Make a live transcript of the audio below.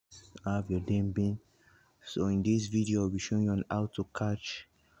have your Denbin. So in this video I'll be showing you on how to catch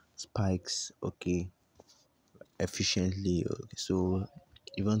spikes efficiently. So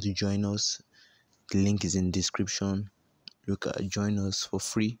if you want to join us, the link is in description. You can join us for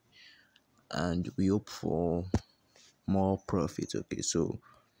free and we hope for more profit. So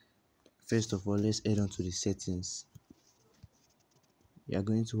first of all, let's head on to the settings. You are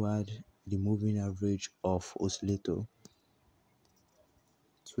going to add the moving average of oscillator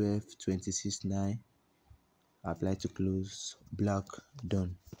 12, 26, 9. Apply to close, black,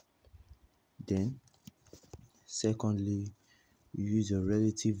 done. Then secondly, you use your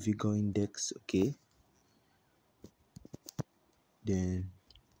relative vigor index. Then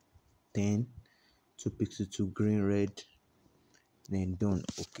 10, 2 pixel to green, red, then done.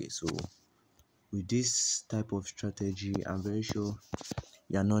 So with this type of strategy, I'm very sure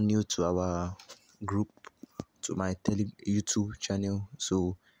you are not new to our group, to my YouTube channel.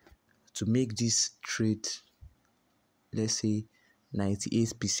 So to make this trade, let's say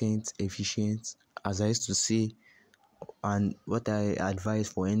 98% efficient, as I used to say, and what I advise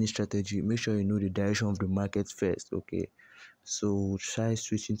for any strategy, make sure you know the direction of the market first. So try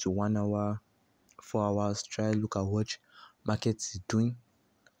switching to 1 hour, 4 hours. Try look at what market is doing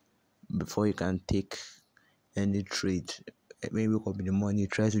before you can take any trade. When you wake up in the morning,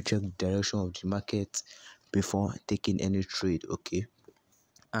 try to check the direction of the market before taking any trade.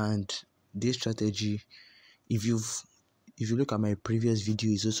 And this strategy, if you look at my previous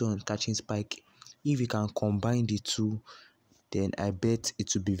video, is also on catching spike. If you can combine the two, then I bet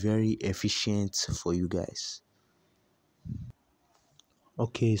it will be very efficient for you guys.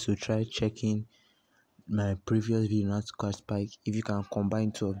 So try checking my previous video not to catch spike. If you can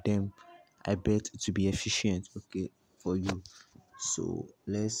combine two of them, I bet it will be efficient for you. So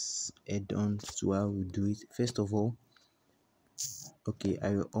let's head on to how we do it. First of all,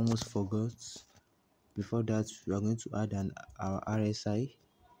 I almost forgot. Before that, we are going to add our RSI.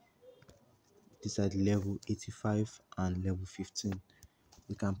 These are the level 85 and level 15.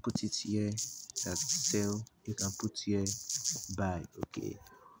 You can put it here, that's sell. You can put here buy.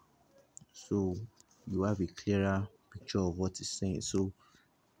 So you have a clearer picture of what it's saying. So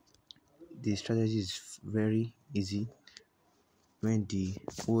the strategy is very easy. When the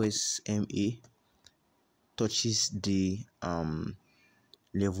OSMA touches the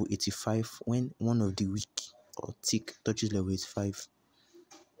level 85, when one of the wick or tick touches level 85,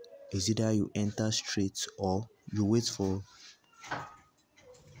 is either you enter straight or you wait for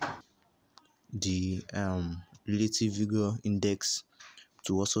the relative vigor index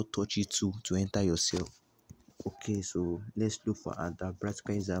to also touch it too to enter your sell. So let's look for a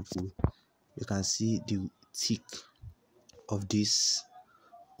practical example. You can see the tick of this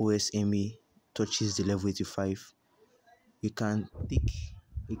OSMA touches the level 85. You can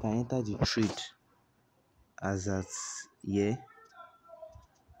enter the trade as at here.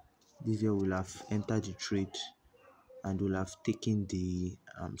 This here will have entered the trade and will have taken the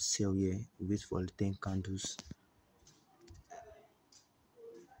sell here. Wait for 10 candles.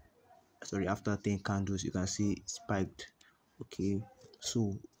 Sorry, after 10 candles you can see it spiked.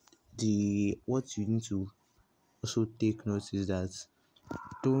 So what you need to also take note is that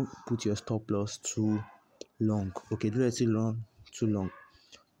don't put your stop loss too long. Don't let it run too long.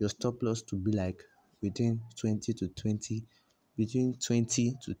 Your stop loss to be like between 20 to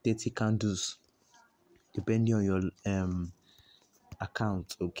 30 candles, depending on your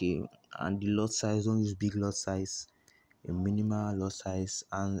account. And the lot size, don't use big lot size, a minimal lot size.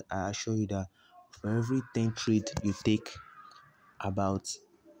 And I assure you that for every 10 trade you take, about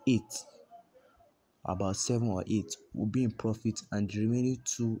 7 or 8 will be in profit, and the remaining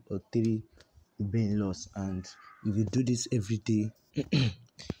 2 or 3 will be in loss. And if you do this every day,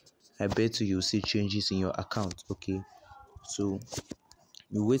 I bet you'll see changes in your account. So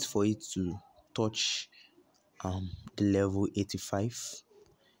you wait for it to touch the level 85.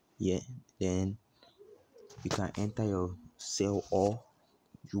 Then you can enter your sell, or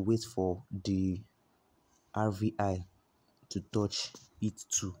you wait for the RVI to touch it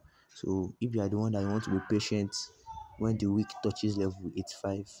too. So if you are the one that want to be patient, when the wick touches level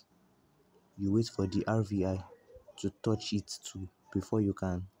 85, you wait for the RVI to touch it too before you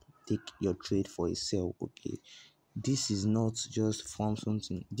can take your trade for a sell. This is not just from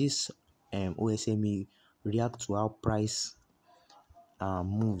something. This OSME react to how price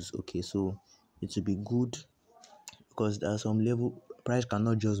moves. So it will be good, because there are some level price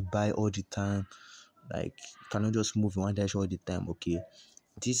cannot just buy all the time, like cannot just move in one direction all the time.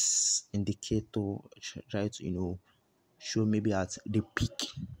 This indicator try to show maybe at the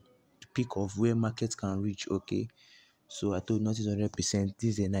peak of where market can reach. So I told not is 100%,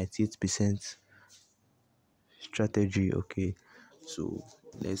 this is a 98% strategy. Okay, so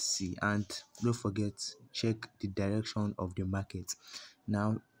let's see, and don't forget, check the direction of the market.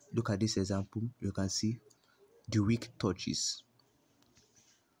 Now look at this example. You can see the week touches,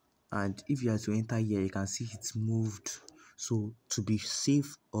 and if you are to enter here, you can see it's moved. So to be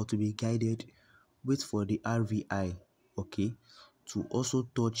safe or to be guided, wait for the RVI, okay, to also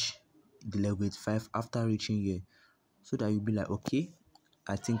touch the level 5 after reaching here, so that you'll be like, okay,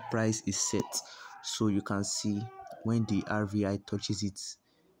 I think price is set. So you can see when the RVI touches it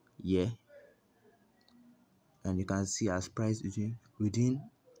here, and you can see as price within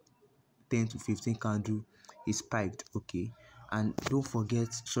 10 to 15 candle is spiked. Okay, and don't forget,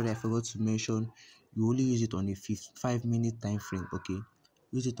 sorry, I forgot to mention, you only use it on a 5-minute time frame. Okay,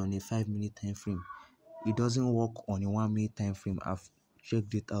 use it on a 5-minute time frame. It doesn't work on a 1-minute time frame. I've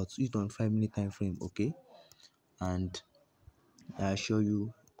checked it out. Use it on 5-minute time frame. Okay, and I assure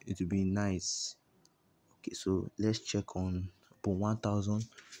you it will be nice. Okay, so let's check on BOM 1000.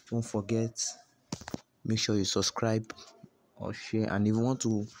 Don't forget, make sure you subscribe or share, and if you want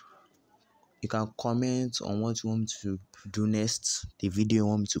to, you can comment on what you want me to do next, the video you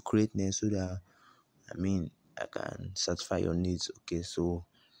want me to create next, so that I can satisfy your needs. Okay, so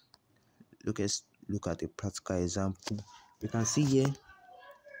look at a practical example. You can see here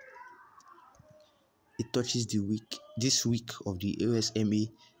it touches this week of the ASMA.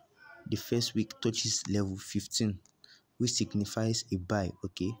 The first week touches level 15, which signifies a buy.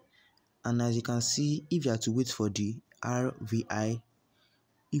 Okay, and as you can see, if you are to wait for the RVI,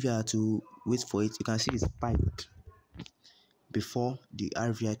 if you are to wait for it, you can see it's spiked before the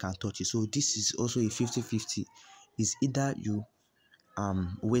RVI can touch it. So this is also a 50-50. It's either you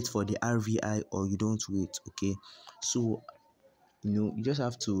wait for the RVI or you don't wait. Okay, so you just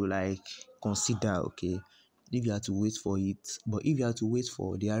have to like consider, okay, if you have to wait for it. But if you have to wait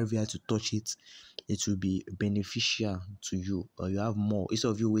for the RVI to touch it, it will be beneficial to you, or you have more instead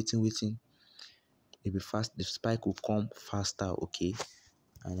of you waiting. It'll be fast, the spike will come faster. Okay,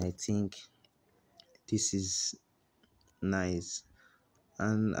 and I think this is nice.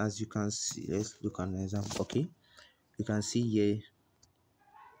 And as you can see, let's look at an example. Okay, you can see here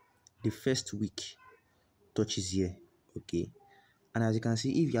the first week touches here. Okay, and as you can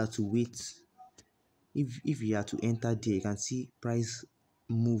see, if you have to wait, if you have to enter there, you can see price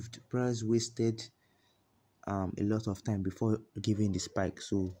wasted a lot of time before giving the spike.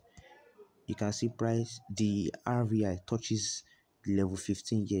 So you can see the RVI touches the level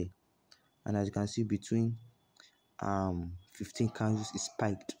 15 here, and as you can see, between 15 candles is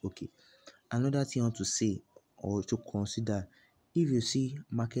spiked. Okay, another thing I want to say or to consider, if you see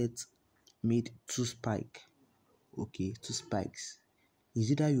market made two spikes,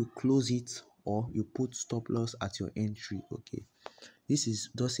 is either you close it or you put stop loss at your entry. Okay, this is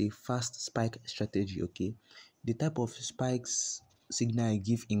just a fast spike strategy. Okay, the type of spikes signal I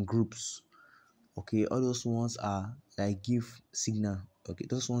give in groups, okay, all those ones are like give signal. Okay,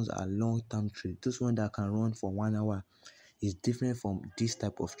 those ones are long-term trade. Those ones that can run for 1 hour is different from this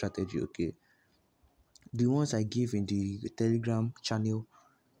type of strategy. Okay, the ones I give in the Telegram channel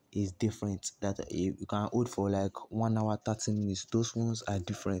is different, that you can hold for like 1 hour 30 minutes. Those ones are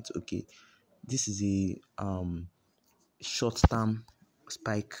different. Okay, this is a short-term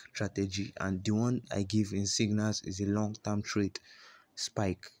spike strategy, and the one I give in signals is a long-term trade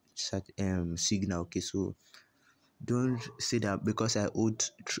spike signal. Okay, so don't say that because I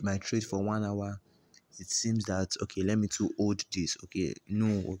hold my trade for 1 hour, it seems that okay, let me to hold this. Okay,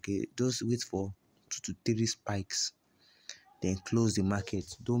 no. Okay, just wait for 2 to 3 spikes, then close the market.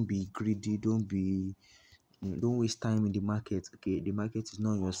 Don't be greedy, don't waste time in the market. Okay, the market is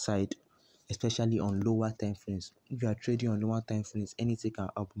not on your side, especially on lower time frames. If you are trading on lower time frames, anything can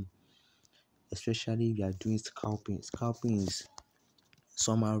happen, especially if you are doing scalping is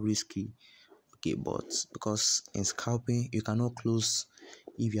somehow risky. Okay, but because in scalping you cannot close,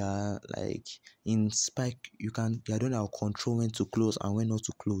 if you are like in spike, you don't have control when to close and when not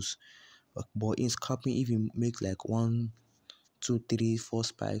to close. But in scalping, if you make like 1, 2, 3, 4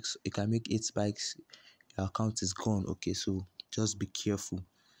 spikes, you can make 8 spikes, your account is gone. Okay, so just be careful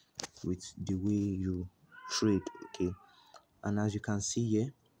with the way you trade. Okay, and as you can see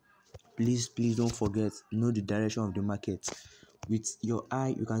here, please don't forget, know the direction of the market. With your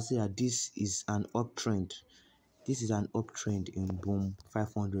eye, you can see that this is an uptrend. This is an uptrend in BOM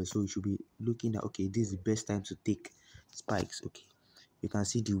 500, so you should be looking at, okay, this is the best time to take spikes. Okay, you can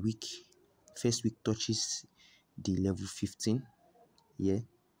see the first week touches the level 15 here.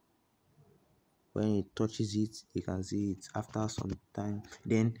 When it touches it, you can see it after some time.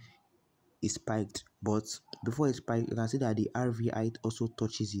 Then it spiked, but before it spiked, you can see that the RVI also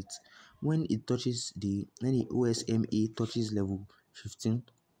touches it. When the OSMA touches level 15,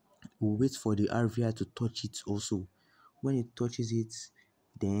 we'll wait for the RVI to touch it also. When it touches it,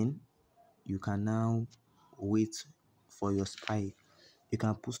 then you can now wait for your spike. You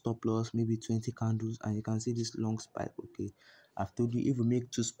can put stop loss, maybe 20 candles, and you can see this long spike. Okay, I've told you, if you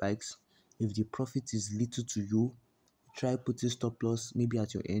make 2 spikes, if the profit is little to you, try putting stop loss maybe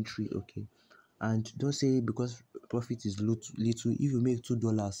at your entry. Okay, and don't say because profit is little. If you make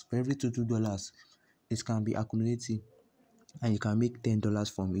 $2, for every $2, it can be accumulating and you can make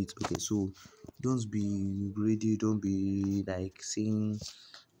 $10 from it. Okay, so don't be greedy, don't be like saying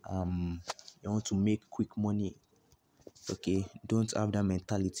you want to make quick money. Okay, don't have that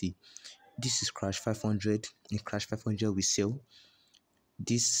mentality. This is crash 500. In crash 500 we sell.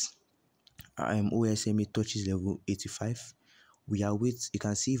 This OSMA touches level 85. We are wait. You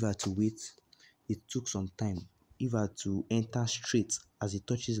can see if I had to wait, it took some time. If I had to enter straight as it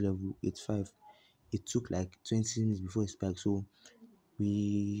touches level 85, it took like 20 minutes before it spiked. So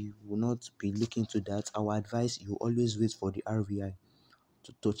we will not be looking to that. Our advice, you always wait for the RVI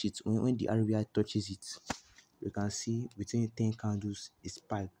to touch it. When the RVI touches it, you can see within 10 candles it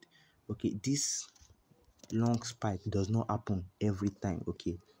spiked. Okay, this long spike does not happen every time.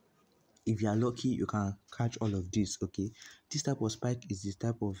 Okay, if you are lucky, you can catch all of this. Okay, this type of spike is the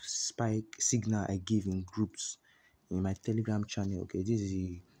type of spike signal I give in groups in my Telegram channel. Okay, this is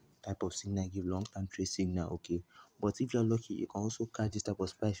the type of signal I give, long-term trade signal. Okay, but if you're lucky, you can also catch this type of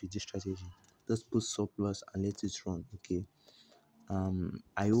spikes with this strategy. Just put stop loss and let it run. Okay,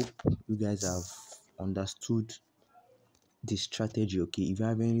 I hope you guys have understood this strategy. Okay, if you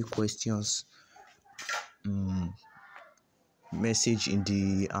have any questions, message in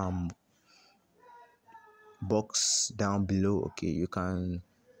the box down below. Okay, you can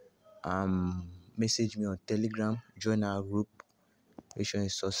message me on Telegram, join our group, make sure you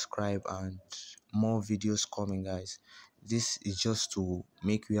subscribe, and more videos coming, guys. This is just to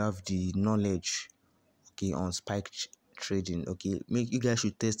make you have the knowledge, okay, on trading. Okay, make you guys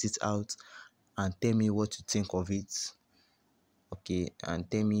should test it out and tell me what you think of it. Okay,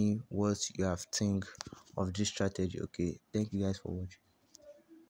 and tell me what you have think of this strategy. Okay, thank you guys for watching.